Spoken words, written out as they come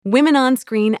Women on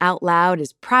Screen Out Loud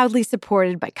is proudly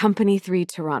supported by Company 3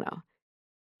 Toronto.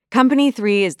 Company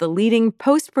 3 is the leading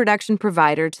post-production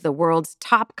provider to the world's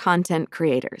top content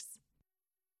creators.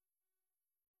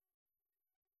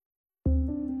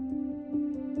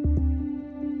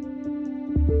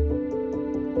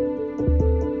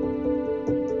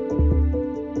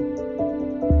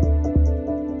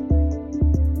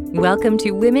 Welcome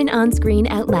to Women on Screen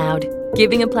Out Loud,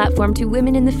 giving a platform to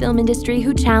women in the film industry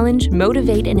who challenge,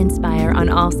 motivate, and inspire on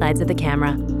all sides of the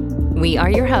camera. We are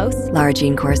your hosts, Lara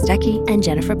Jean Korostecki and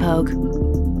Jennifer Pogue.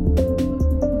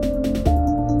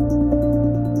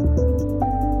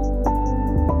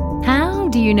 How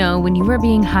do you know when you are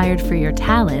being hired for your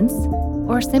talents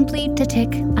or simply to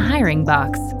tick a hiring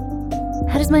box?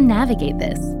 How does one navigate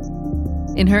this?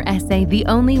 In her essay, The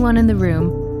Only One in the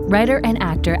Room, writer and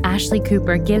actor Ashley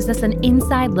Cooper gives us an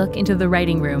inside look into the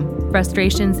writing room,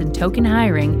 frustrations in token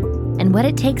hiring, and what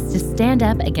it takes to stand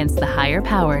up against the higher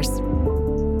powers.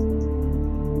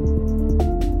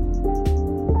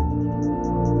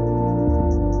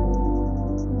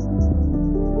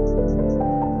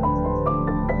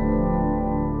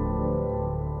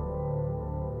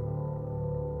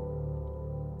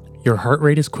 Your heart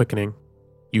rate is quickening.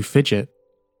 You fidget.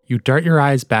 You dart your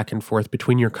eyes back and forth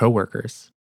between your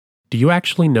coworkers. Do you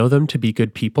actually know them to be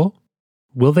good people?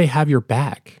 Will they have your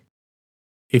back?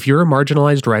 If you're a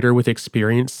marginalized writer with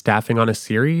experience staffing on a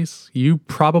series, you've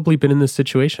probably been in this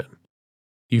situation.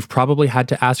 You've probably had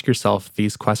to ask yourself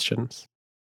these questions.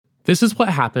 This is what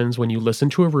happens when you listen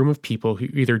to a room of people who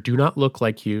either do not look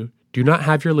like you, do not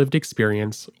have your lived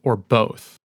experience, or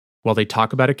both, while they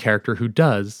talk about a character who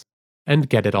does, and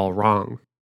get it all wrong.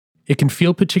 It can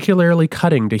feel particularly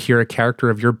cutting to hear a character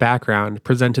of your background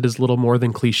presented as little more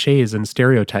than cliches and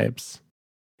stereotypes.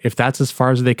 If that's as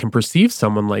far as they can perceive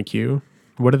someone like you,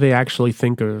 what do they actually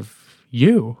think of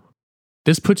you?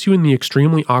 This puts you in the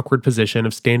extremely awkward position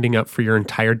of standing up for your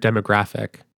entire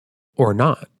demographic. Or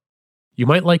not. You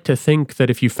might like to think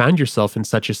that if you found yourself in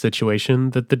such a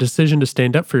situation, that the decision to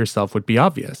stand up for yourself would be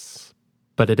obvious.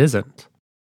 But it isn't.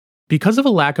 Because of a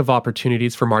lack of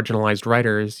opportunities for marginalized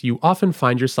writers, you often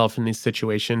find yourself in these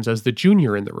situations as the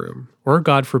junior in the room, or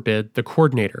God forbid, the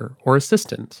coordinator or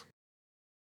assistant.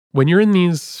 When you're in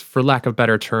these, for lack of a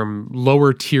better term,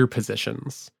 lower tier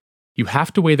positions, you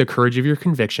have to weigh the courage of your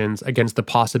convictions against the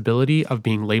possibility of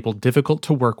being labeled difficult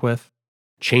to work with,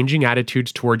 changing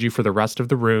attitudes toward you for the rest of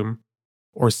the room,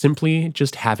 or simply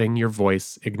just having your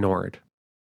voice ignored.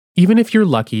 Even if you're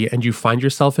lucky and you find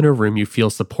yourself in a room you feel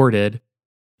supported,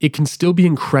 it can still be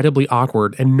incredibly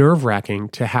awkward and nerve-wracking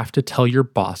to have to tell your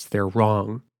boss they're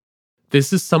wrong.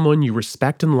 This is someone you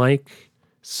respect and like,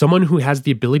 someone who has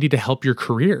the ability to help your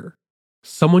career,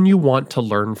 someone you want to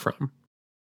learn from.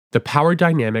 The power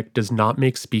dynamic does not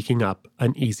make speaking up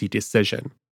an easy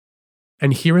decision.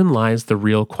 And herein lies the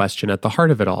real question at the heart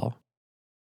of it all.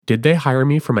 Did they hire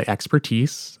me for my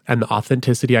expertise and the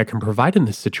authenticity I can provide in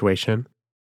this situation,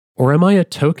 or am I a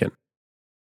token?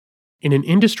 In an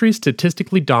industry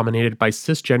statistically dominated by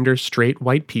cisgender straight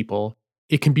white people,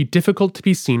 it can be difficult to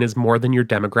be seen as more than your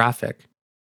demographic.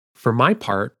 For my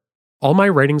part, all my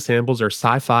writing samples are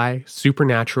sci-fi,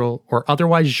 supernatural, or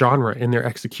otherwise genre in their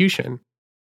execution.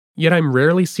 Yet I'm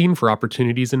rarely seen for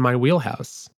opportunities in my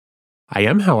wheelhouse. I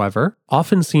am, however,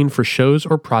 often seen for shows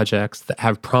or projects that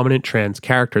have prominent trans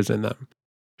characters in them.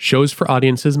 Shows for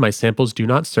audiences my samples do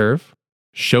not serve.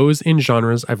 Shows in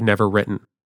genres I've never written.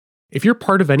 If you're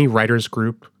part of any writers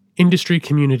group, industry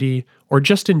community, or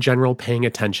just in general paying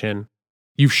attention,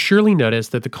 you've surely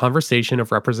noticed that the conversation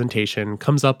of representation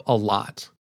comes up a lot,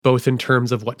 both in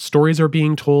terms of what stories are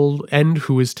being told and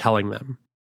who is telling them.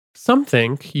 Some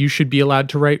think you should be allowed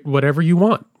to write whatever you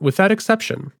want, without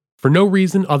exception, for no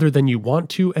reason other than you want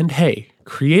to, and hey,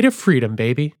 creative freedom,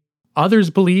 baby. Others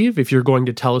believe if you're going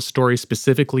to tell a story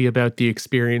specifically about the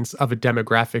experience of a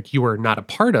demographic you are not a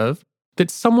part of, that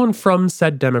someone from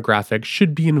said demographic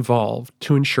should be involved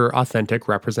to ensure authentic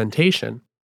representation.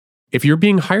 If you're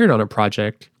being hired on a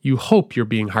project, you hope you're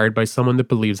being hired by someone that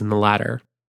believes in the latter.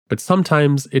 But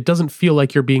sometimes it doesn't feel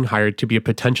like you're being hired to be a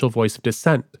potential voice of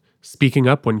dissent, speaking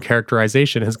up when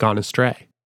characterization has gone astray.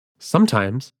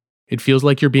 Sometimes it feels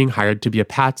like you're being hired to be a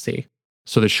patsy,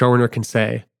 so the showrunner can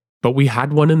say, "But we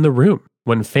had one in the room,"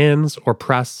 when fans or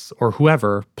press or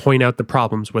whoever point out the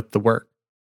problems with the work.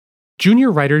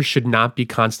 Junior writers should not be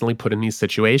constantly put in these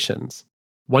situations.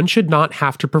 One should not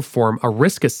have to perform a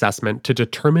risk assessment to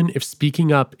determine if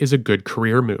speaking up is a good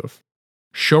career move.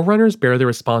 Showrunners bear the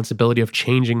responsibility of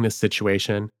changing this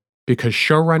situation because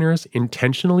showrunners,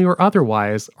 intentionally or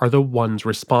otherwise, are the ones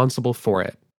responsible for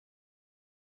it.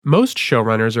 Most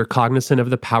showrunners are cognizant of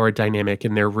the power dynamic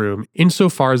in their room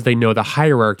insofar as they know the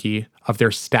hierarchy of their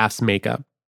staff's makeup.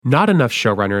 Not enough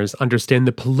showrunners understand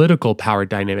the political power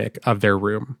dynamic of their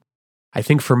room. I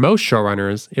think for most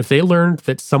showrunners, if they learned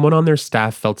that someone on their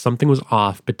staff felt something was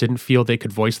off but didn't feel they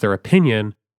could voice their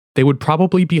opinion, they would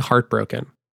probably be heartbroken.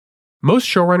 Most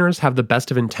showrunners have the best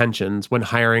of intentions when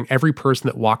hiring every person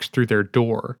that walks through their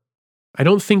door. I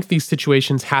don't think these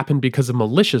situations happen because of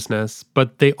maliciousness,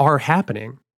 but they are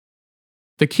happening.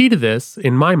 The key to this,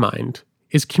 in my mind,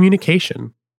 is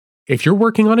communication. If you're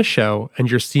working on a show and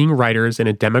you're seeing writers in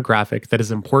a demographic that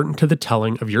is important to the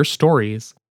telling of your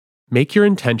stories, make your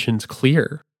intentions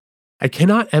clear. I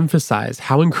cannot emphasize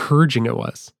how encouraging it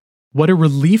was, what a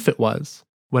relief it was,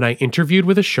 when I interviewed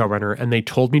with a showrunner and they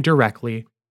told me directly,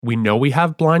 "We know we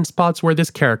have blind spots where this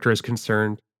character is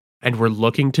concerned, and we're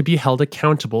looking to be held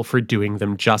accountable for doing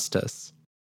them justice."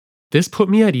 This put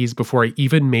me at ease before I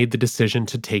even made the decision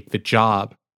to take the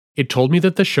job. It told me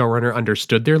that the showrunner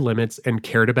understood their limits and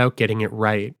cared about getting it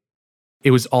right.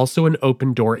 It was also an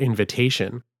open-door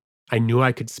invitation. I knew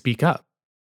I could speak up.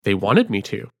 They wanted me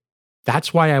to.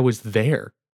 That's why I was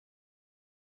there.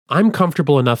 I'm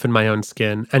comfortable enough in my own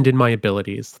skin and in my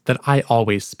abilities that I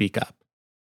always speak up.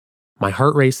 My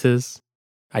heart races,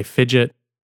 I fidget,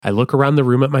 I look around the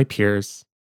room at my peers,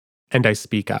 and I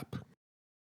speak up.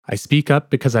 I speak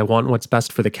up because I want what's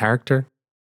best for the character.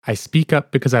 I speak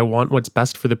up because I want what's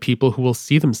best for the people who will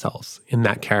see themselves in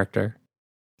that character.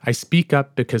 I speak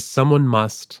up because someone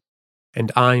must,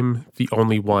 and I'm the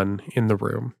only one in the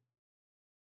room.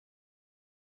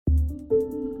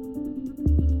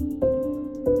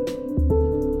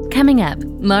 Coming up,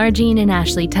 Lara Jean and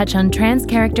Ashley touch on trans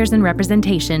characters and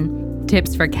representation,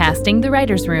 tips for casting the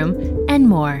writer's room, and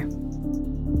more.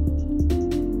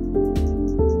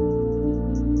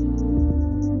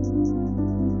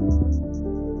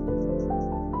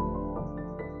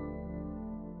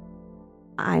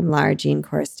 I'm Lara Jean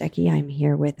Korostecki. I'm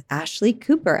here with Ashley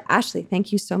Cooper. Ashley,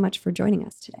 thank you so much for joining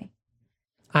us today.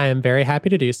 I am very happy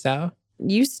to do so.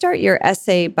 You start your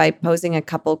essay by posing a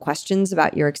couple questions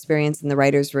about your experience in the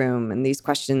writer's room. And these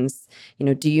questions,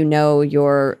 do you know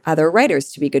your other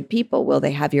writers to be good people? Will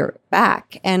they have your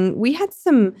back? And we had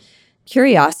some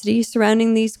curiosity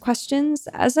surrounding these questions.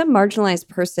 As a marginalized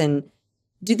person,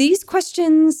 do these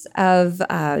questions of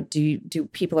do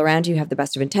people around you have the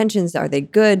best of intentions? Are they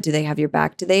good? Do they have your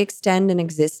back? Do they extend and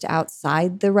exist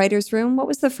outside the writer's room? What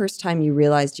was the first time you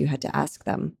realized you had to ask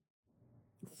them?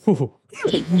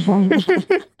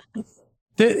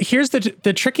 Here's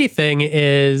the tricky thing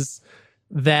is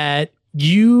that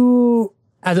you,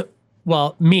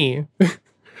 me,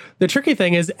 the tricky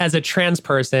thing is as a trans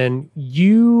person,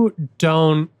 you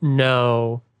don't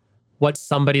know what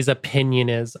somebody's opinion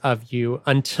is of you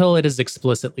until it is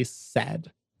explicitly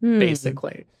said,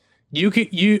 basically. You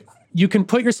can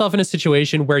put yourself in a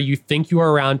situation where you think you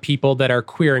are around people that are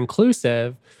queer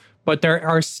inclusive, but there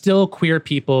are still queer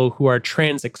people who are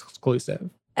trans exclusive.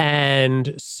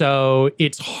 And so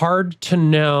it's hard to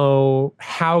know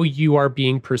how you are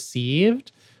being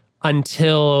perceived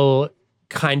until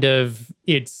kind of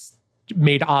it's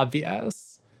made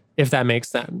obvious, if that makes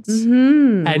sense.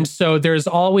 Mm-hmm. And so there's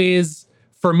always,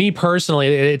 for me personally,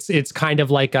 it's kind of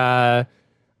like I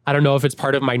don't know if it's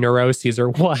part of my neuroses or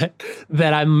what,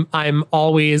 that I'm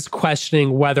always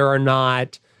questioning whether or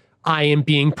not I am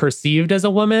being perceived as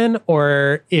a woman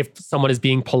or if someone is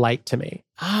being polite to me.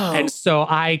 Oh. And so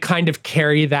I kind of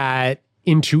carry that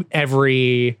into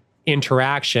every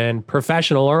interaction,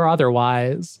 professional or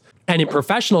otherwise. And in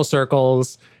professional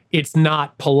circles, it's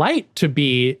not polite to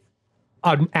be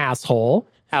an asshole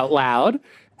out loud.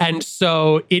 And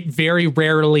so it very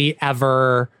rarely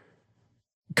ever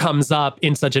comes up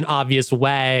in such an obvious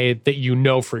way that you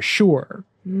know for sure.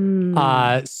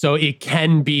 So it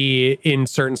can be, in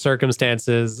certain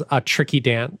circumstances, a tricky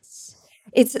dance.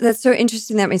 That's so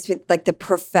interesting. That makes me like the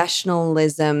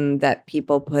professionalism that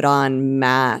people put on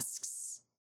masks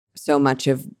so much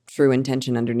of true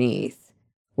intention underneath.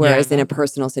 Whereas in a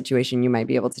personal situation, you might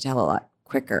be able to tell a lot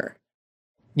quicker.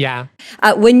 Yeah.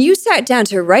 When you sat down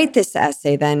to write this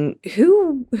essay, then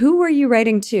who were you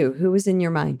writing to? Who was in your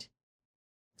mind?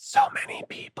 So many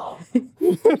people.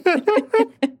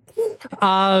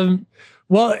 I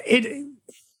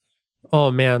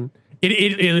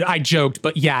joked,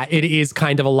 but yeah, it is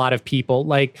kind of a lot of people.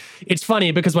 Like, it's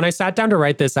funny because when I sat down to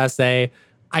write this essay,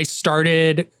 I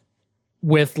started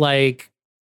with like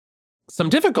some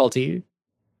difficulty.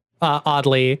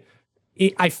 Oddly,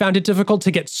 I found it difficult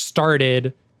to get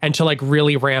started and to like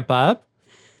really ramp up.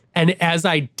 And as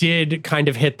I did kind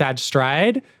of hit that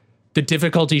stride, the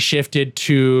difficulty shifted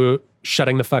to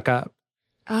shutting the fuck up.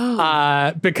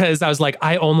 Because I was like,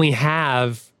 I only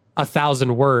have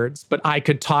 1,000 words, but I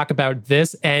could talk about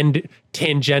this and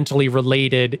tangentially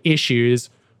related issues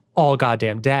all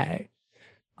goddamn day.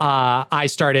 I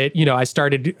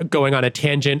started going on a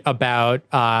tangent about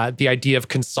the idea of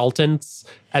consultants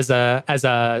as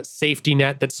a safety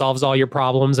net that solves all your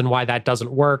problems and why that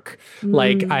doesn't work.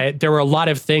 There were a lot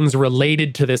of things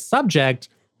related to this subject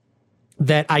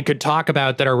that I could talk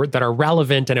about that are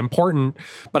relevant and important,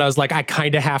 but I was like, I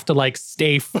kind of have to like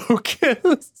stay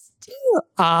focused.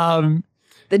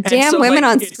 The damn women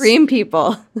on Scream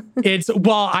people.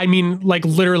 I mean, like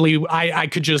literally, I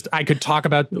could talk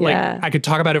about I could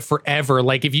talk about it forever.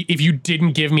 Like if you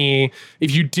didn't give me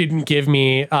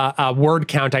a word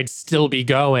count, I'd still be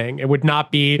going. It would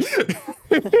not be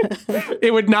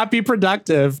it would not be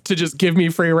productive to just give me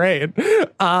free rein.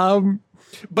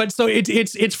 But so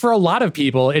it's for a lot of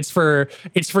people. It's for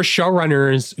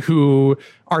showrunners who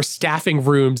are staffing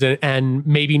rooms and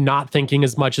maybe not thinking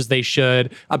as much as they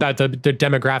should about the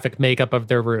demographic makeup of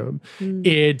their room.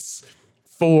 It's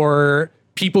for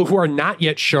people who are not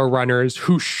yet showrunners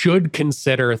who should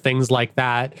consider things like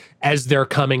that as they're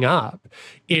coming up.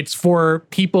 It's for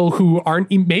people who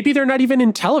maybe they're not even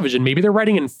in television. Maybe they're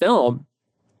writing in film.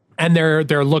 And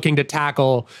they're looking to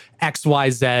tackle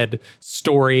XYZ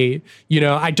story.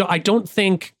 I don't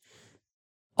think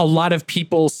a lot of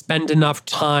people spend enough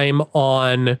time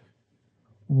on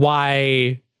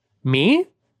why me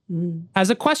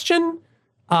as a question.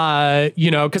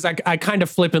 Because I kind of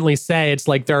flippantly say it's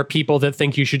like there are people that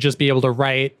think you should just be able to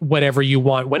write whatever you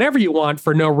want, whenever you want,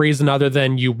 for no reason other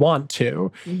than you want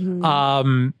to.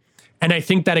 And I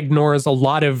think that ignores a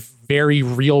lot of very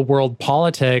real world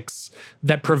politics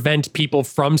that prevent people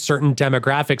from certain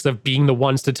demographics of being the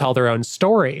ones to tell their own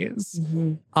stories.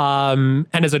 And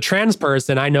as a trans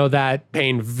person, I know that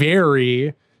pain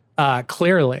very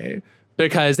clearly,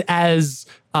 because as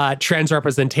trans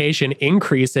representation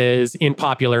increases in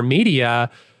popular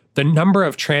media, the number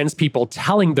of trans people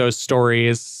telling those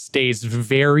stories stays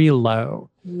very low.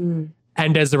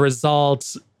 And as a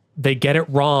result, they get it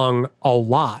wrong a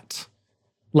lot.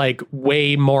 Like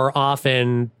way more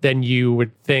often than you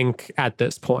would think at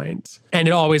this point. And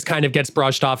it always kind of gets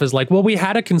brushed off as like, well, we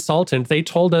had a consultant, they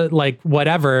told it like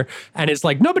whatever. And it's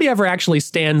like, nobody ever actually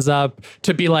stands up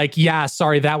to be like, yeah,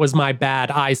 sorry, that was my bad,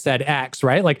 I said X,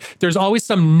 right? Like there's always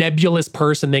some nebulous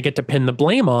person they get to pin the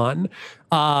blame on.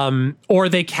 Or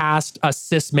they cast a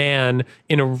cis man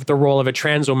in the role of a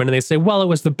trans woman and they say, well, it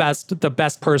was the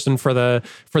best person for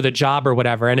the job or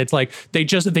whatever. And it's like, they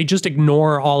just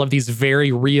ignore all of these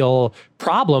very real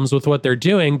problems with what they're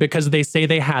doing because they say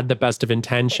they had the best of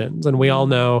intentions. And we all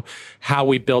know how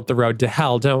we built the road to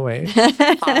hell, don't we?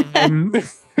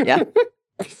 Yeah.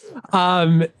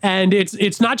 And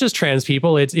it's not just trans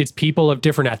people, it's people of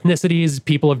different ethnicities,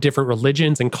 people of different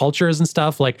religions and cultures and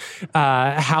stuff. Like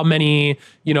how many,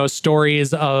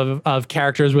 stories of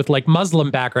characters with like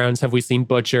Muslim backgrounds have we seen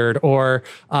butchered? Or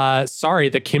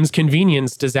the Kim's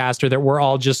Convenience disaster that we're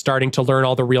all just starting to learn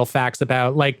all the real facts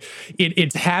about. Like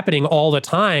it's happening all the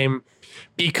time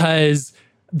because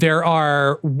there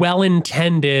are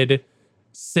well-intended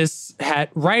cis-het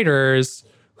writers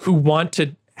who want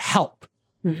to help.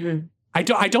 I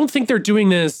don't think they're doing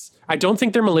this. I don't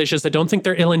think they're malicious. I don't think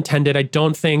they're ill-intended. I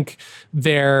don't think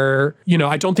they're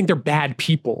bad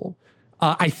people.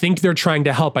 I think they're trying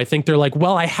to help. I think they're like,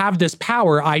 well, I have this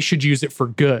power, I should use it for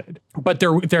good. But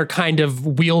they're kind of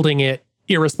wielding it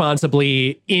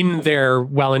irresponsibly in their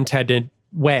well-intended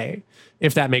way,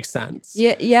 if that makes sense.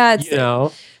 Yeah.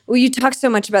 Well, you talk so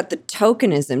much about the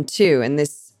tokenism too, and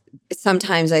this.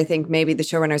 Sometimes I think maybe the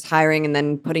showrunner's hiring and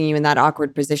then putting you in that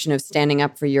awkward position of standing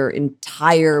up for your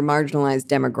entire marginalized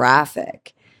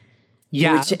demographic.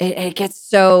 Yeah. Which it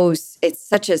gets it's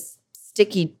such a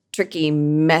sticky, tricky,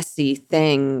 messy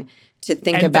thing to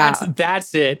think about.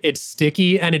 That's it. It's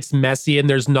sticky and it's messy and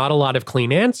there's not a lot of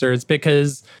clean answers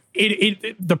because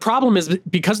the problem is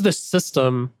because the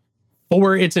system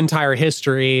for its entire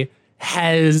history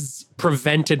has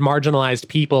prevented marginalized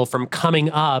people from coming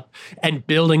up and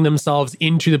building themselves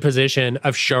into the position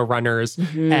of showrunners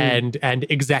and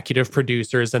executive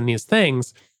producers and these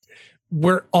things,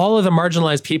 where all of the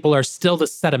marginalized people are still the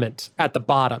sediment at the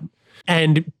bottom.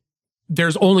 And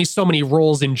there's only so many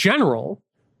roles in general.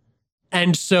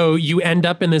 And so you end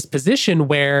up in this position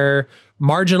where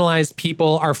marginalized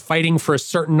people are fighting for a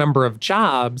certain number of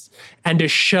jobs, and a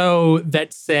show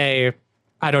that say,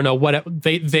 I don't know what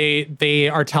they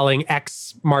are telling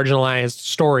X marginalized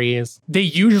stories. They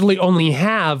usually only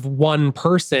have one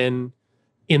person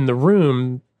in the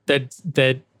room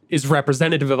that is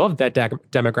representative of that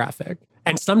demographic.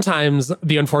 And sometimes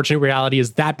the unfortunate reality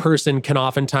is that person can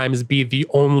oftentimes be the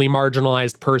only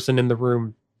marginalized person in the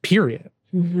room, period.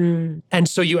 And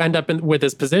so you end up with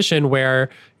this position where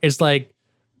it's like,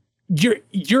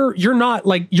 you're not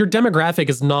like, your demographic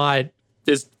is not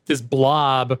this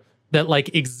blob that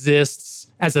like exists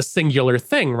as a singular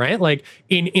thing, right? Like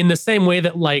in the same way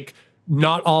that like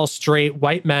not all straight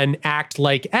white men act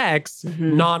like X,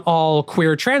 not all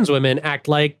queer trans women act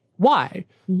like Y,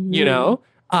 you know?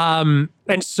 And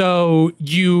so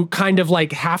you kind of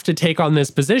like have to take on this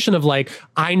position of like,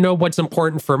 I know what's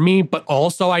important for me, but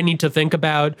also I need to think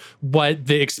about what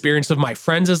the experience of my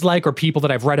friends is like, or people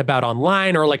that I've read about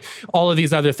online, or like all of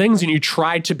these other things. And you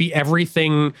try to be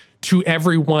everything to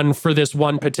everyone for this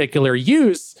one particular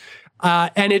use.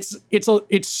 And it's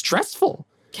stressful.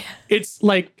 It's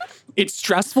like, it's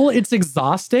stressful. It's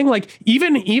exhausting. Like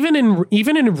even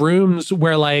in rooms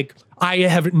where like I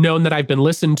have known that I've been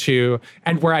listened to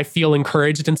and where I feel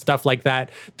encouraged and stuff like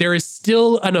that, there is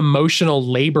still an emotional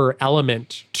labor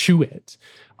element to it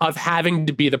of having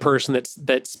to be the person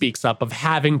that speaks up, of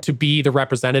having to be the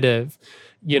representative,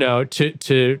 you know,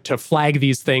 to flag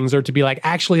these things, or to be like,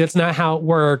 actually, that's not how it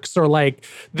works, or like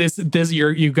this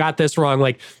you got this wrong.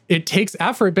 Like it takes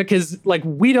effort, because like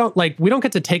we don't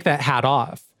get to take that hat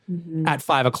off at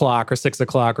 5 o'clock or 6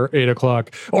 o'clock or 8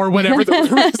 o'clock or whenever the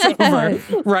room is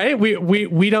over, right?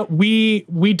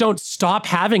 We don't stop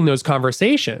having those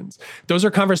conversations. Those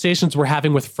are conversations we're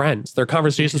having with friends. They're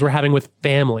conversations we're having with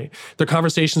family. They're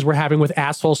conversations we're having with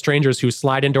asshole strangers who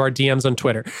slide into our DMs on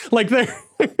Twitter. Like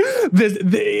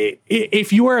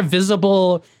if you are a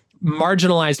visible,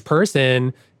 marginalized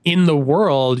person in the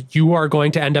world, you are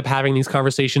going to end up having these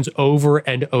conversations over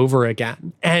and over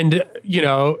again. And, you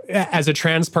know, as a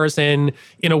trans person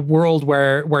in a world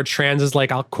where trans is like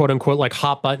a quote unquote like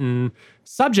hot button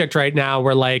subject right now,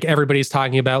 where like everybody's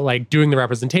talking about like doing the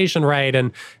representation right,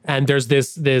 and there's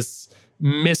this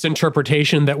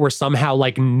misinterpretation that we're somehow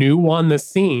like new on the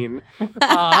scene.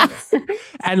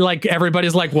 And like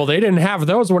everybody's like, well, they didn't have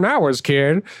those when I was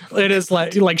kid. It is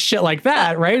like shit like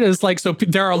that, right? It's like, so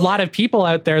there are a lot of people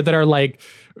out there that are like,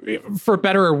 for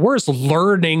better or worse,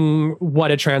 learning what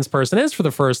a trans person is for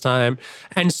the first time.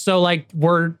 And so like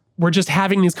we're just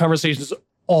having these conversations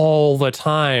all the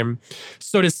time.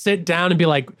 So to sit down and be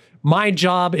like, my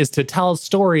job is to tell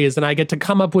stories, and I get to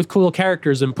come up with cool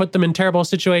characters and put them in terrible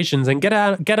situations and get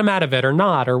them out of it or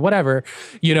not, or whatever,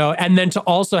 you know, and then to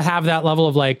also have that level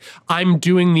of like, I'm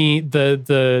doing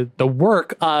the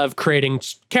work of creating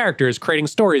characters, creating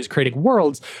stories, creating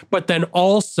worlds, but then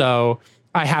also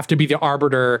I have to be the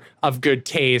arbiter of good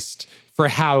taste for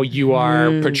how you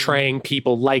are portraying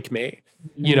people like me.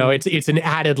 You know, it's an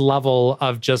added level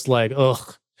of just like,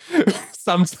 ugh,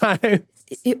 sometimes.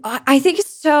 I think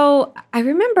so. I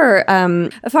remember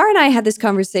Afar and I had this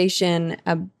conversation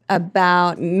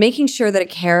about making sure that a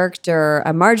character,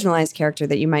 a marginalized character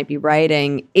that you might be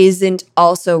writing, isn't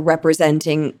also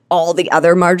representing all the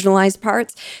other marginalized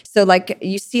parts. So like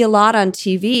you see a lot on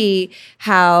TV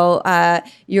how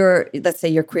let's say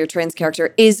your queer trans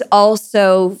character is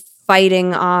also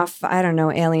fighting off, I don't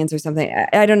know, aliens or something.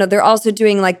 I don't know. They're also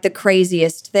doing like the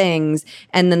craziest things.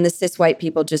 And then the cis white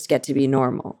people just get to be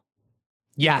normal.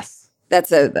 Yes. That's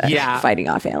fighting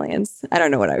off aliens. I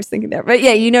don't know what I was thinking there. But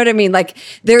yeah, you know what I mean? Like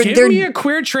they're be a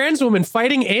queer trans woman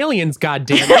fighting aliens,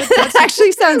 goddammit. That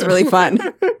actually sounds really fun.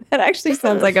 That actually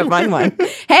sounds like a fun one.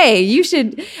 Hey, you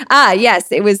should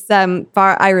yes, it was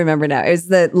I remember now. It was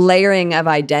the layering of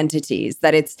identities,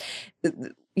 that it's,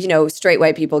 you know, straight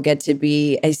white people get to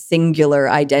be a singular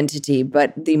identity,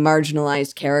 but the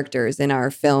marginalized characters in our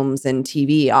films and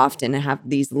TV often have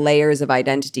these layers of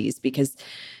identities because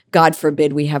God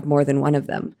forbid we have more than one of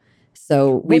them.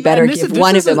 So we better give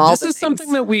one of them all. This is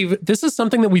something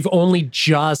that we've only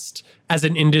just as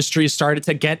an industry started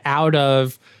to get out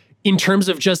of, in terms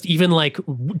of just even like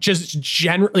just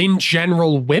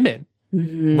general women,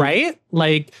 right?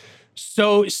 Like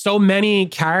so many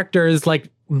characters, like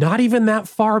not even that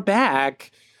far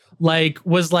back, like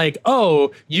was like,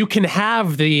 oh, you can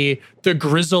have the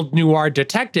grizzled noir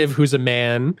detective who's a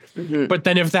man, but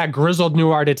then if that grizzled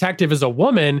noir detective is a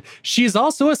woman, she's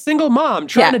also a single mom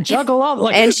trying to juggle all,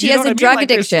 like, and she has a drug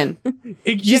addiction.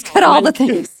 She's got all the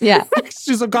things. Yeah,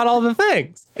 she's got all the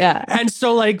things. Yeah, and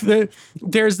so like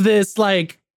there's this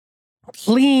like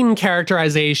clean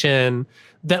characterization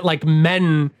that like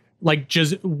men. Like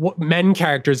just men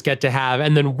characters get to have,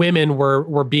 and then women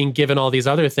were being given all these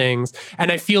other things.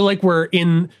 And I feel like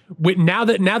now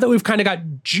that we've kind of got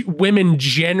women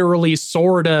generally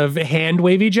sort of hand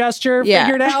wavy gesture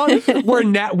figured out,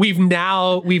 we've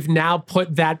now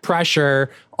put that pressure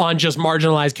on just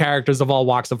marginalized characters of all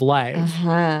walks of life.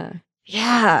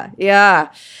 Yeah.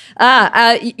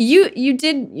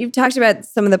 You've talked about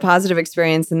some of the positive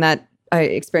experience and that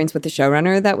experience with the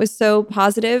showrunner that was so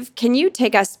positive. Can you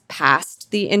take us past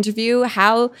the interview?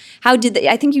 How did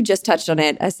I think you just touched on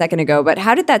it a second ago, but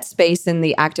how did that space in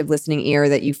the active listening ear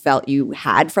that you felt you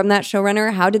had from that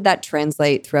showrunner, how did that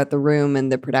translate throughout the room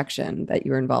and the production that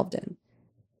you were involved in?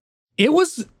 It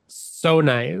was so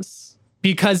nice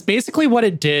because basically what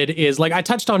it did is, like I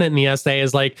touched on it in the essay,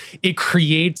 is like it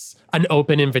creates an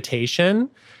open invitation.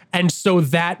 And so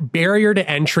that barrier to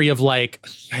entry of like,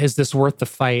 is this worth the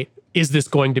fight? Is this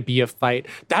going to be a fight?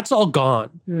 That's all gone.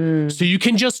 So you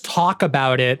can just talk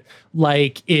about it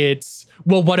like it's,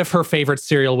 well, what if her favorite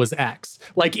cereal was X?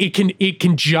 Like it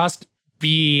can just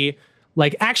be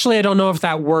like, actually, I don't know if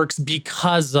that works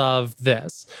because of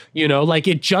this, like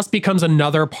it just becomes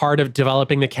another part of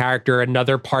developing the character,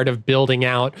 another part of building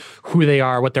out who they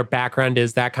are, what their background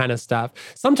is, that kind of stuff.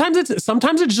 Sometimes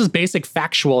it's just basic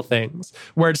factual things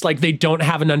where it's like they don't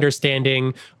have an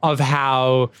understanding of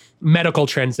how medical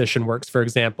transition works, for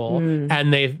example.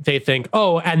 And they think,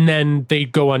 oh, and then they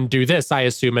go and do this, I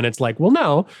assume. And it's like, well,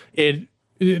 no,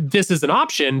 this is an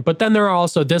option, but then there are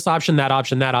also this option, that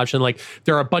option, that option. Like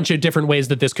there are a bunch of different ways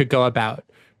that this could go about,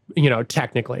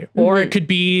 technically, or it could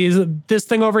be this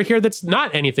thing over here that's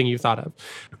not anything you thought of.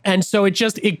 And so it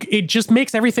just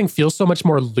makes everything feel so much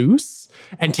more loose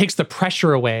and takes the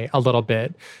pressure away a little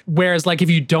bit. Whereas like, if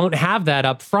you don't have that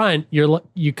up front, you're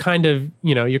kind of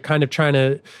trying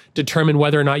to determine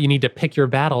whether or not you need to pick your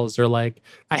battles. Or like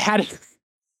I had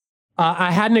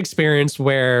an experience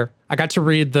where I got to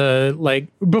read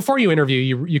before you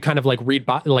interview, you kind of like read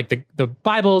the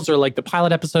Bibles or like the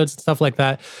pilot episodes and stuff like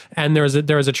that. And there was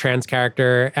a trans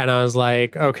character, and I was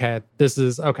like, okay, this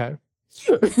is okay.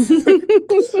 We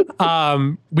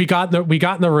got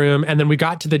in the room, and then we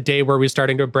got to the day where we were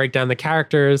starting to break down the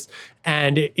characters,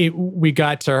 and we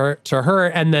got to her,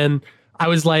 and then I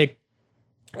was like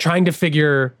trying to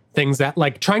figure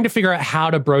out how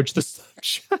to broach the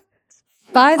subject.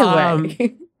 By the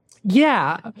way.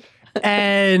 Yeah.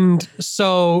 And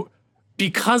so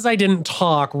because I didn't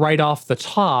talk right off the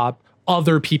top,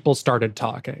 other people started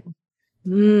talking.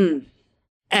 And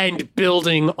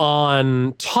building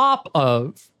on top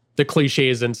of the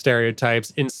cliches and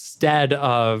stereotypes instead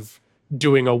of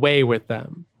doing away with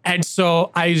them. And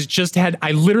so I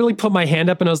literally put my hand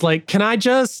up and I was like, can I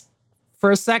just,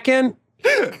 for a second?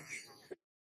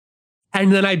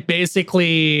 And then I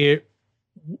basically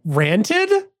ranted,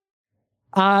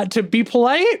 to be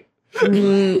polite.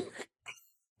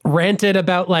 Ranted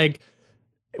about like,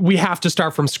 we have to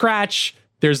start from scratch.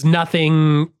 There's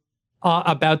nothing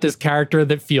about this character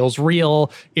that feels real.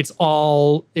 It's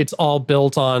all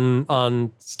built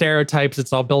on stereotypes.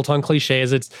 It's all built on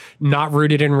cliches. It's not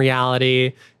rooted in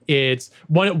reality. It's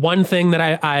one thing that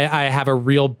I have a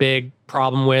real big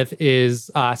problem with is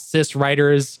cis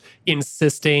writers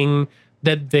insisting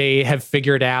that they have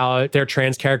figured out their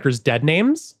trans characters' dead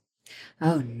names.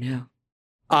 Oh, no.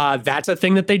 That's a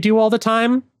thing that they do all the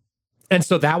time. And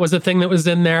so that was a thing that was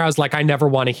in there. I was like, I never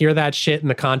want to hear that shit in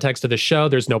the context of the show.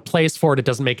 There's no place for it. It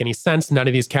doesn't make any sense. None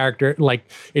of these characters, like,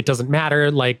 it doesn't matter.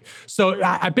 Like, so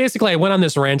I basically went on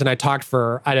this rant and I talked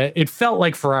it felt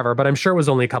like forever, but I'm sure it was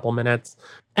only a couple minutes.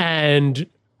 And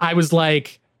I was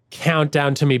like,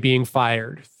 countdown to me being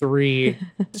fired. 3,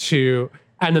 2,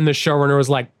 and then the showrunner was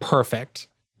like, perfect.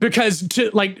 Because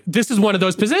this is one of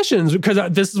those positions, because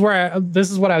this is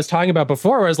what I was talking about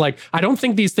before, where I was like, I don't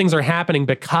think these things are happening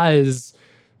because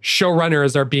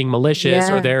showrunners are being malicious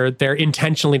or they're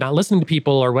intentionally not listening to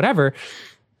people or whatever,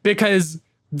 because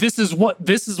this is what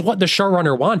the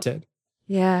showrunner wanted.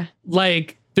 Yeah.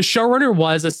 Like the showrunner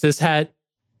was a cishet.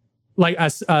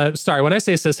 Sorry, when I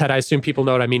say cishet, I assume people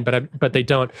know what I mean, but they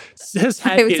don't.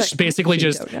 Cishet is basically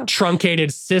just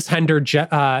truncated cisgender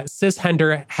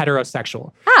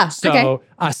heterosexual. So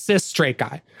a cis straight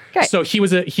guy. Okay. So he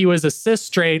was a cis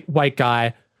straight white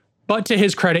guy, but to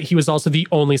his credit, he was also the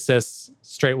only cis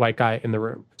straight white guy in the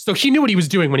room. So he knew what he was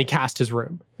doing when he cast his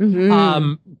room.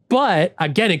 Mm-hmm. But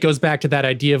again, it goes back to that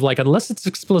idea of like, unless it's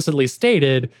explicitly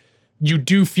stated, you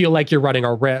do feel like you're running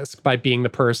a risk by being the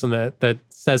person that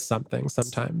says something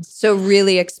sometimes. So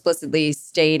really explicitly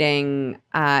stating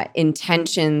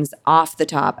intentions off the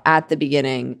top at the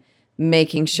beginning,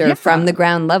 making sure from the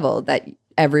ground level that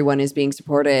everyone is being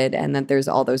supported and that there's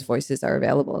all those voices are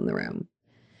available in the room.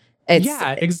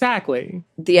 Exactly.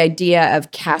 The idea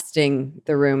of casting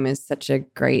the room is such a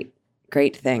great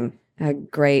thing.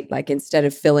 Instead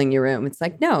of filling your room, it's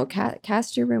like, no,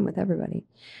 cast your room with everybody.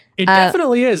 It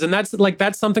definitely is. And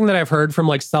that's something that I've heard from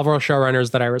like several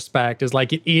showrunners that I respect is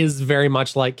like, it is very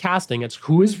much like casting. It's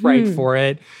who is right for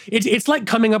it. It's like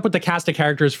coming up with the cast of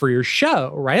characters for your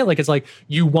show, right? Like, it's like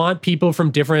you want people from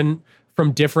different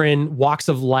walks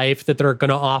of life that they're going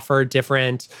to offer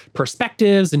different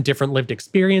perspectives and different lived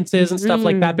experiences and stuff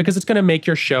like that, because it's going to make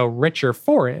your show richer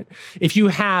for it. If you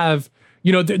have,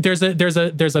 you know, there's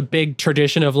a big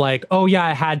tradition of like, oh yeah,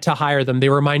 I had to hire them. They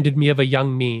reminded me of a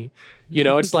young me. You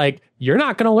know, it's like, you're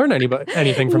not going to learn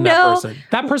anything from that person.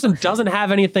 That person doesn't have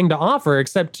anything to offer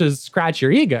except to scratch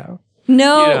your ego.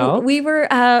 No, you know? We were,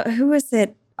 who was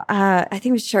it? I think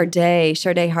it was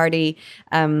Sharday Hardy,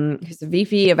 who's the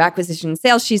VP of Acquisition and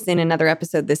Sales. She's in another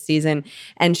episode this season.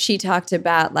 And she talked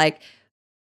about like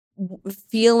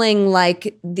feeling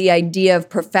like the idea of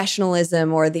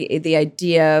professionalism or the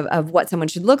idea of what someone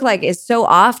should look like is so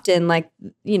often like,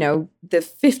 you know, the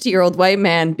 50-year-old white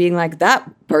man being like, that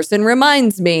person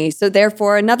reminds me. So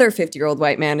therefore another 50-year-old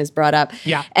white man is brought up.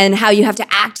 Yeah. And how you have to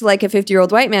act like a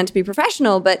 50-year-old white man to be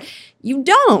professional, but you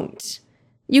don't.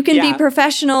 You can be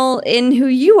professional in who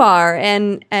you are.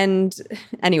 And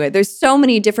anyway, there's so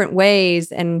many different ways,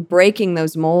 and breaking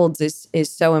those molds is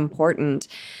so important.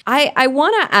 I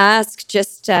want to ask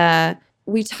just,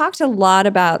 we talked a lot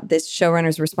about this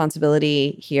showrunner's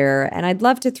responsibility here, and I'd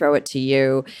love to throw it to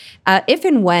you. If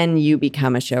and when you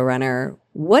become a showrunner,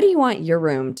 what do you want your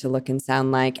room to look and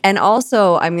sound like? And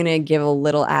also, I'm going to give a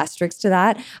little asterisk to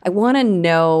that. I want to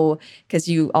know, because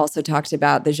you also talked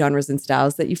about the genres and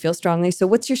styles that you feel strongly. So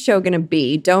what's your show going to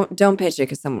be? Don't pitch it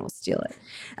because someone will steal it.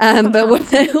 But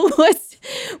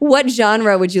what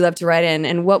genre would you love to write in?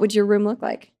 And what would your room look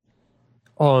like?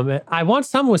 Oh, man. I want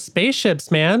some with spaceships,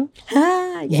 man.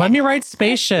 Yeah. Let me write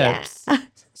spaceships. Yeah.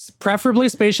 Preferably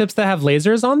spaceships that have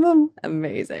lasers on them.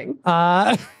 Amazing.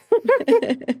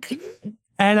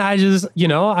 And I just, you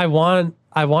know, I want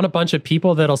a bunch of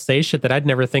people that'll say shit that I'd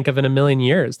never think of in a million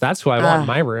years. That's who I want in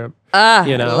my room.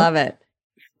 You know? I love it.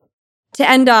 To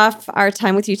end off our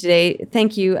time with you today,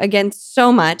 thank you again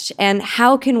so much. And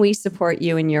how can we support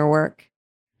you in your work?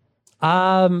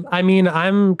 I mean,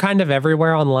 I'm kind of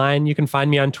everywhere online. You can find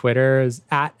me on Twitter as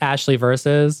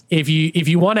 @AshleyVersus. If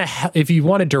you want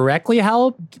to directly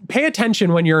help, pay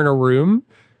attention when you're in a room.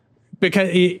 Because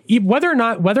whether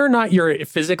or not you're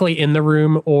physically in the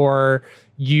room or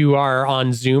you are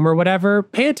on Zoom or whatever,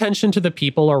 pay attention to the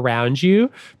people around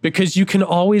you, because you can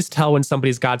always tell when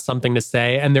somebody's got something to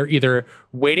say and they're either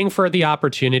waiting for the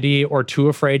opportunity or too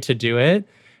afraid to do it.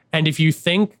 And if you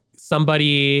think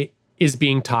somebody is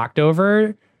being talked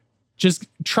over, just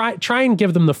try and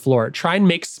give them the floor. Try and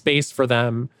make space for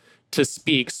them to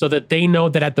speak so that they know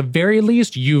that at the very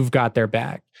least you've got their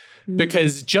back.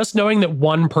 Because just knowing that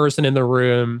one person in the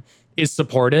room is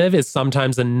supportive is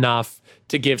sometimes enough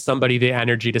to give somebody the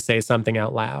energy to say something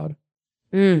out loud.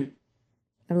 I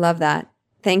love that.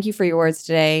 Thank you for your words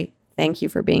today. Thank you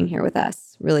for being here with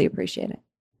us. Really appreciate it.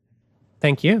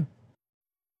 Thank you.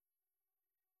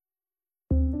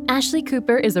 Ashley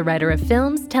Cooper is a writer of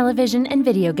films, television, and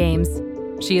video games.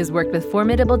 She has worked with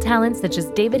formidable talents such as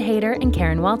David Hayter and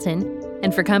Karen Walton,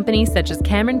 and for companies such as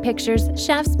Cameron Pictures,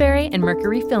 Shaftesbury, and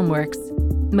Mercury Filmworks.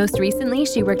 Most recently,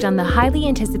 she worked on the highly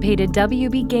anticipated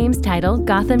WB Games title,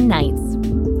 Gotham Knights.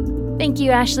 Thank you,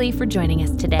 Ashley, for joining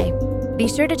us today. Be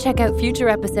sure to check out future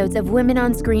episodes of Women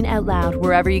on Screen Out Loud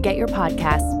wherever you get your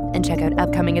podcasts, and check out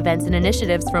upcoming events and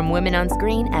initiatives from Women on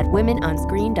Screen at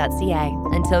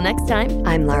womenonscreen.ca. Until next time,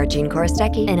 I'm Lara Jean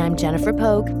Korostecki. And I'm Jennifer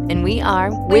Pogue, and we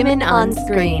are Women on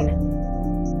Screen.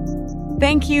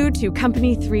 Thank you to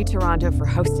Company 3 Toronto for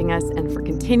hosting us and for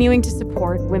continuing to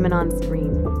support Women on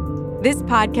Screen. This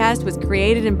podcast was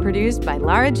created and produced by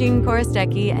Lara Jean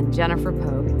Korostecki and Jennifer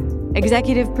Pogue.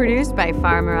 Executive produced by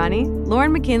Farah Marani,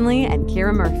 Lauren McKinley, and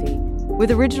Kira Murphy.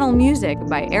 With original music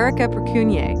by Erica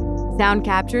Percunier, sound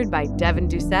captured by Devin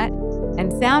Doucette,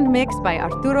 and sound mixed by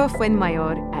Arturo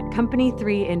Fuenmayor at Company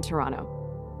 3 in Toronto.